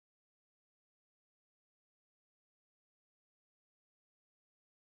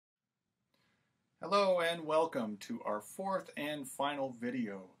Hello and welcome to our fourth and final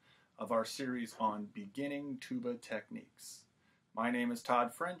video of our series on beginning tuba techniques. My name is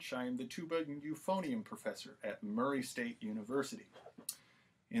Todd French. I am the tuba and euphonium professor at Murray State University.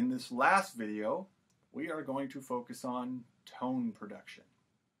 In this last video, we are going to focus on tone production.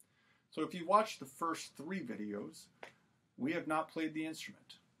 So if you watched the first three videos, we have not played the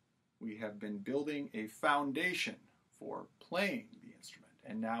instrument. We have been building a foundation for playing the instrument,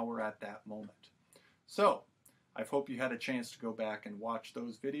 and now we're at that moment. So, I hope you had a chance to go back and watch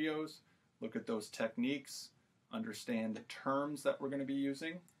those videos, look at those techniques, understand the terms that we're going to be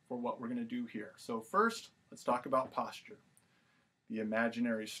using for what we're going to do here. So first, let's talk about posture. The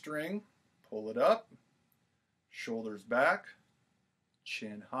imaginary string, pull it up, shoulders back,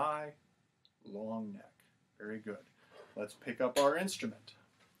 chin high, long neck. Very good. Let's pick up our instrument.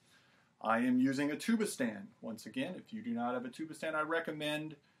 I am using a tuba stand. Once again, if you do not have a tuba stand, I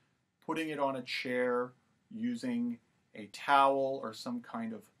recommend putting it on a chair using a towel or some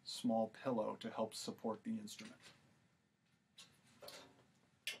kind of small pillow to help support the instrument.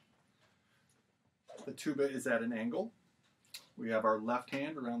 The tuba is at an angle. We have our left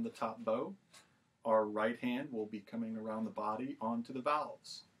hand around the top bow. Our right hand will be coming around the body onto the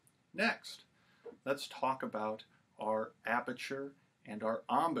valves. Next, let's talk about our aperture and our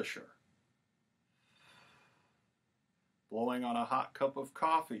embouchure. Blowing on a hot cup of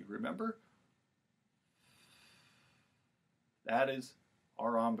coffee, remember? That is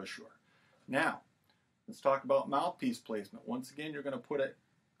our embouchure. Now, let's talk about mouthpiece placement. Once again, you're going to put it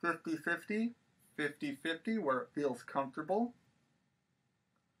 50-50, 50-50, where it feels comfortable.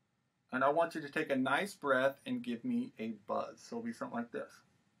 And I want you to take a nice breath and give me a buzz. So it'll be something like this.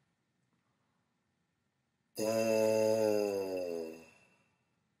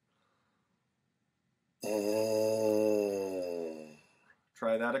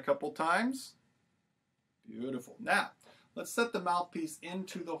 Try that a couple times. Beautiful. Now, let's set the mouthpiece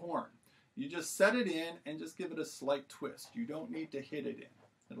into the horn. You just set it in and just give it a slight twist. You don't need to hit it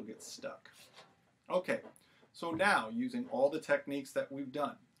in. It'll get stuck. Okay, so now using all the techniques that we've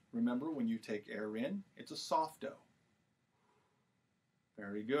done. Remember, when you take air in, it's a soft do.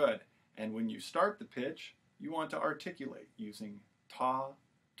 Very good. And when you start the pitch, you want to articulate using ta,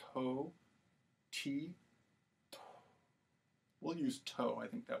 to, ti. We'll use toe. I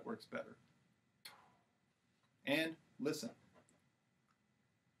think that works better. And listen.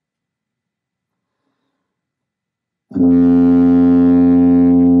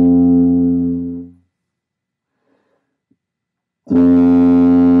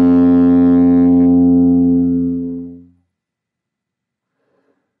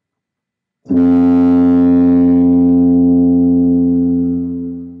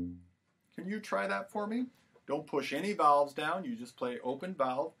 Can you try that for me? Don't push any valves down, you just play open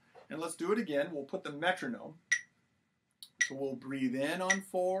valve. And let's do it again. We'll put the metronome. So we'll breathe in on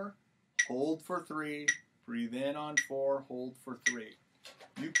 4, hold for 3, breathe in on 4, hold for 3.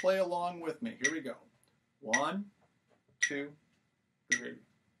 You play along with me. Here we go. 1, 2, 3.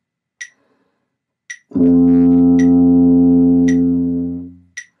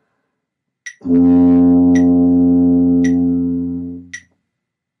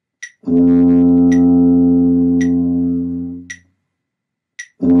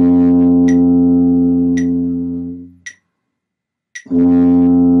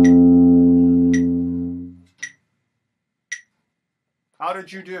 How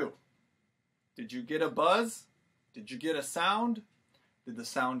did you do? Did you get a buzz? Did you get a sound? Did the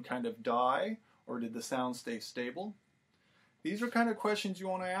sound kind of die, or did the sound stay stable? These are kind of questions you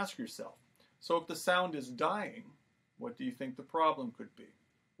want to ask yourself. So if the sound is dying, what do you think the problem could be?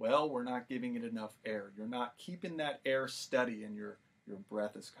 Well, we're not giving it enough air. You're not keeping that air steady, and your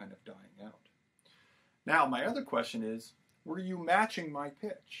breath is kind of dying out. Now, my other question is, were you matching my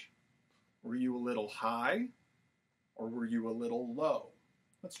pitch? Were you a little high, or were you a little low?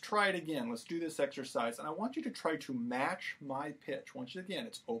 Let's try it again. Let's do this exercise. And I want you to try to match my pitch. Once again,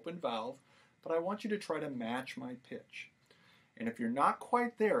 it's open valve, but I want you to try to match my pitch. And if you're not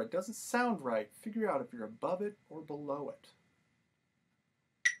quite there, it doesn't sound right, figure out if you're above it or below it.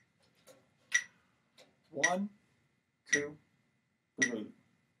 1, 2, 3.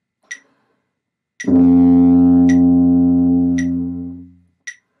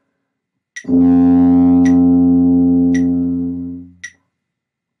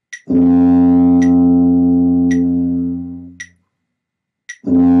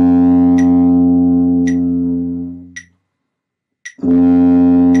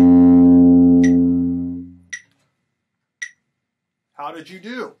 How did you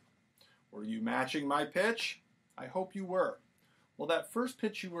do? Were you matching my pitch? I hope you were. Well, that first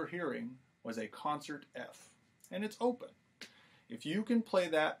pitch you were hearing was a concert F, and it's open. If you can play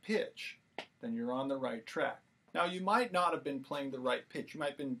that pitch, then you're on the right track. Now, you might not have been playing the right pitch. You might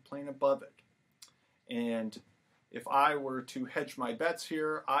have been playing above it. And if I were to hedge my bets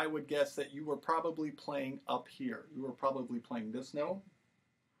here, I would guess that you were probably playing up here. You were probably playing this note,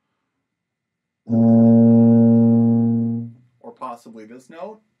 or possibly this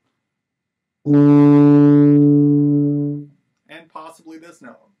note, and possibly this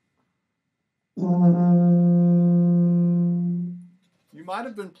note. You might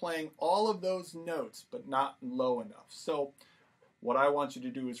have been playing all of those notes, but not low enough. So what I want you to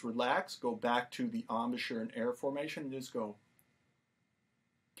do is relax, go back to the embouchure and air formation, and just go.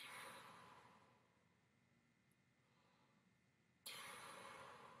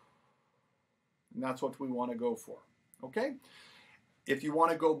 And that's what we want to go for. Okay? If you want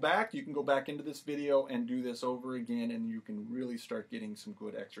to go back, you can go back into this video and do this over again, and you can really start getting some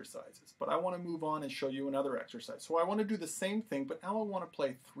good exercises. But I want to move on and show you another exercise. So I want to do the same thing, but now I want to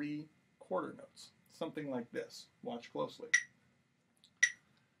play 3 quarter notes. Something like this. Watch closely.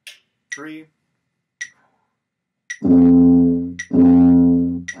 3.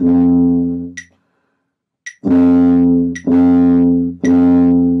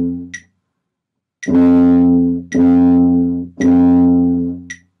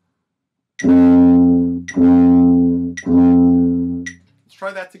 Let's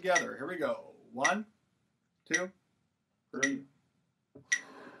try that together. Here we go. 1, 2, 3.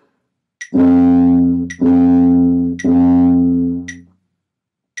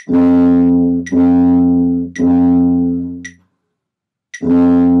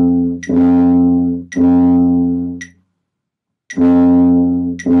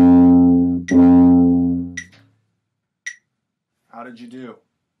 How did you do?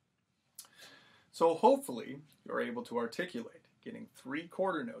 So hopefully you're able to articulate getting 3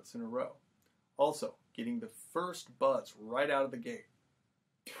 quarter notes in a row. Also, getting the first buzz right out of the gate.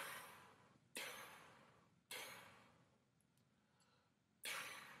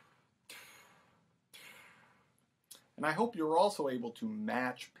 And I hope you're also able to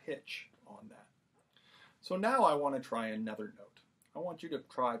match pitch on that. So now I want to try another note. I want you to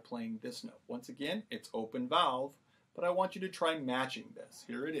try playing this note. Once again, it's open valve, but I want you to try matching this.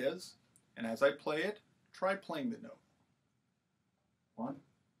 Here it is. And as I play it, try playing the note. 1,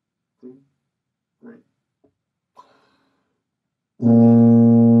 2, 3.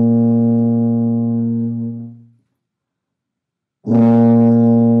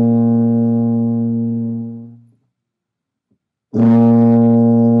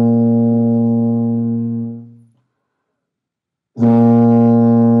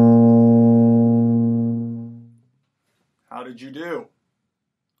 How did you do?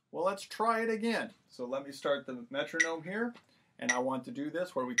 Well, let's try it again. So let me start the metronome here. And I want to do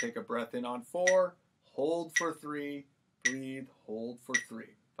this where we take a breath in on 4, hold for 3, breathe, hold for 3.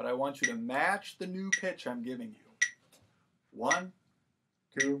 But I want you to match the new pitch I'm giving you. 1,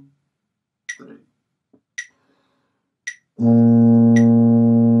 2, 3.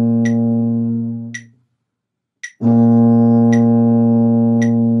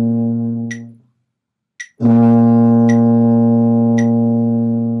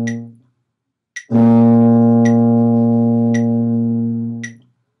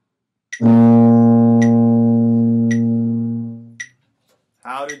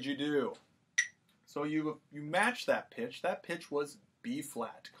 How did you do? So you matched that pitch. That pitch was B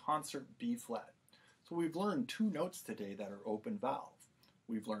flat, concert B flat. So we've learned 2 notes today that are open valve.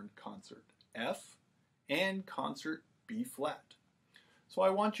 We've learned concert F and concert B flat. So I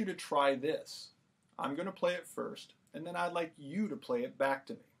want you to try this. I'm going to play it first, and then I'd like you to play it back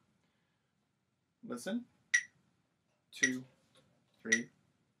to me. Listen. 2, 3.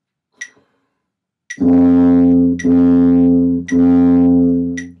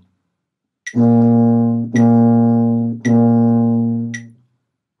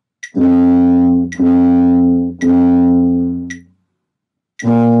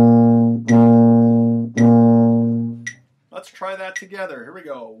 Let's try that together. Here we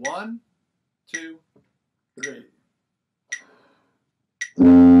go. 1, 2, 3.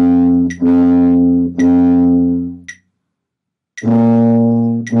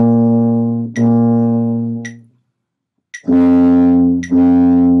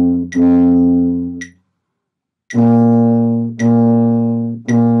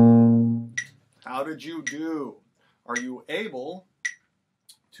 How did you do? Are you able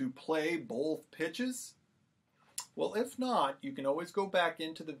to play both pitches? Well, if not, you can always go back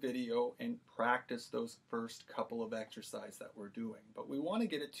into the video and practice those first couple of exercises that we're doing. But we want to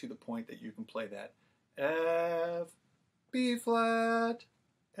get it to the point that you can play that F, B flat,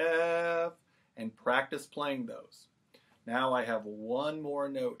 F, and practice playing those. Now I have one more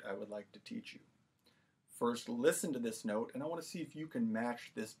note I would like to teach you. First, listen to this note, and I want to see if you can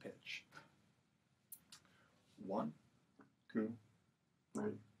match this pitch. 1, 2,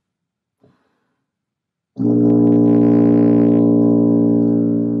 3.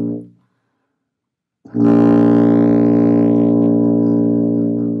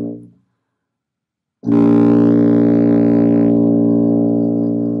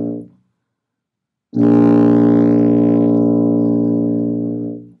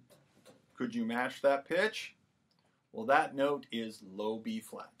 Could you match that pitch? Well, that note is low B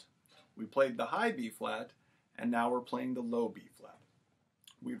flat. We played the high B flat, and now we're playing the low B flat.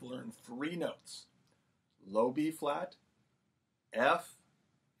 We've learned 3 notes: low B flat, F,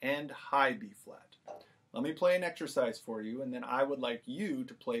 and high B flat. Let me play an exercise for you, and then I would like you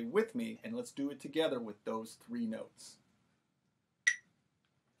to play with me, and let's do it together with those 3 notes.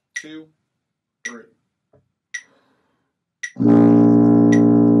 2, 3.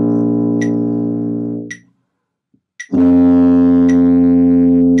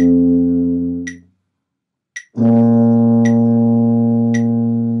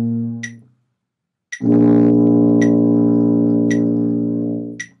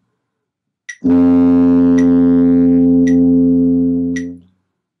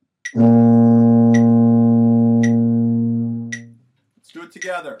 Let's do it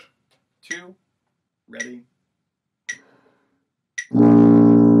together. 2, ready.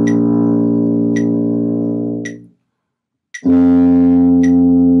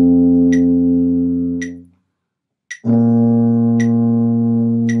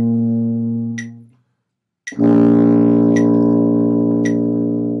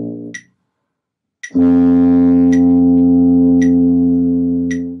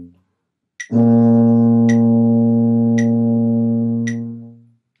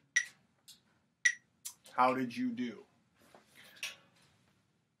 How did you do?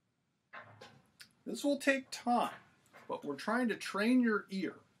 This will take time, but we're trying to train your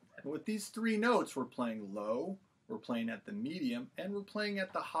ear. And with these 3 notes, we're playing low, we're playing at the medium, and we're playing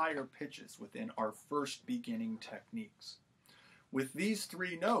at the higher pitches within our first beginning techniques. With these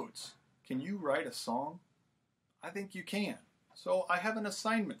 3 notes, can you write a song? I think you can. So I have an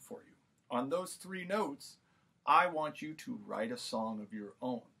assignment for you. On those 3 notes, I want you to write a song of your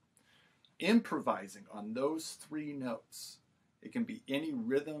own, improvising on those 3 notes. It can be any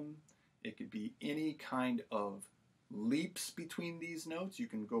rhythm, it could be any kind of leaps between these notes. You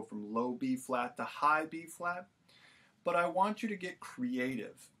can go from low B flat to high B flat, but I want you to get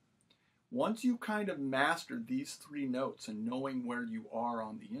creative. Once you kind of mastered these 3 notes and knowing where you are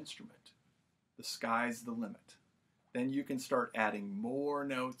on the instrument, the sky's the limit. Then you can start adding more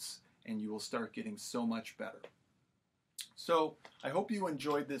notes and you will start getting so much better. So I hope you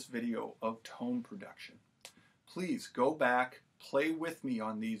enjoyed this video of tone production. Please go back, play with me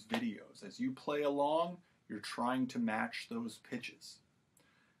on these videos. As you play along, you're trying to match those pitches.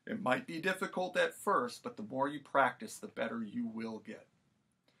 It might be difficult at first, but the more you practice, the better you will get.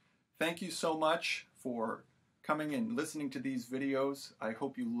 Thank you so much for coming and listening to these videos. I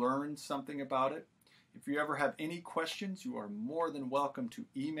hope you learned something about it. If you ever have any questions, you are more than welcome to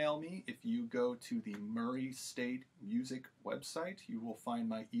email me. If you go to the Murray State Music website, you will find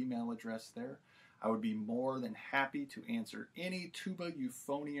my email address there. I would be more than happy to answer any tuba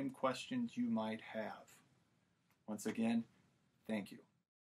euphonium questions you might have. Once again, thank you.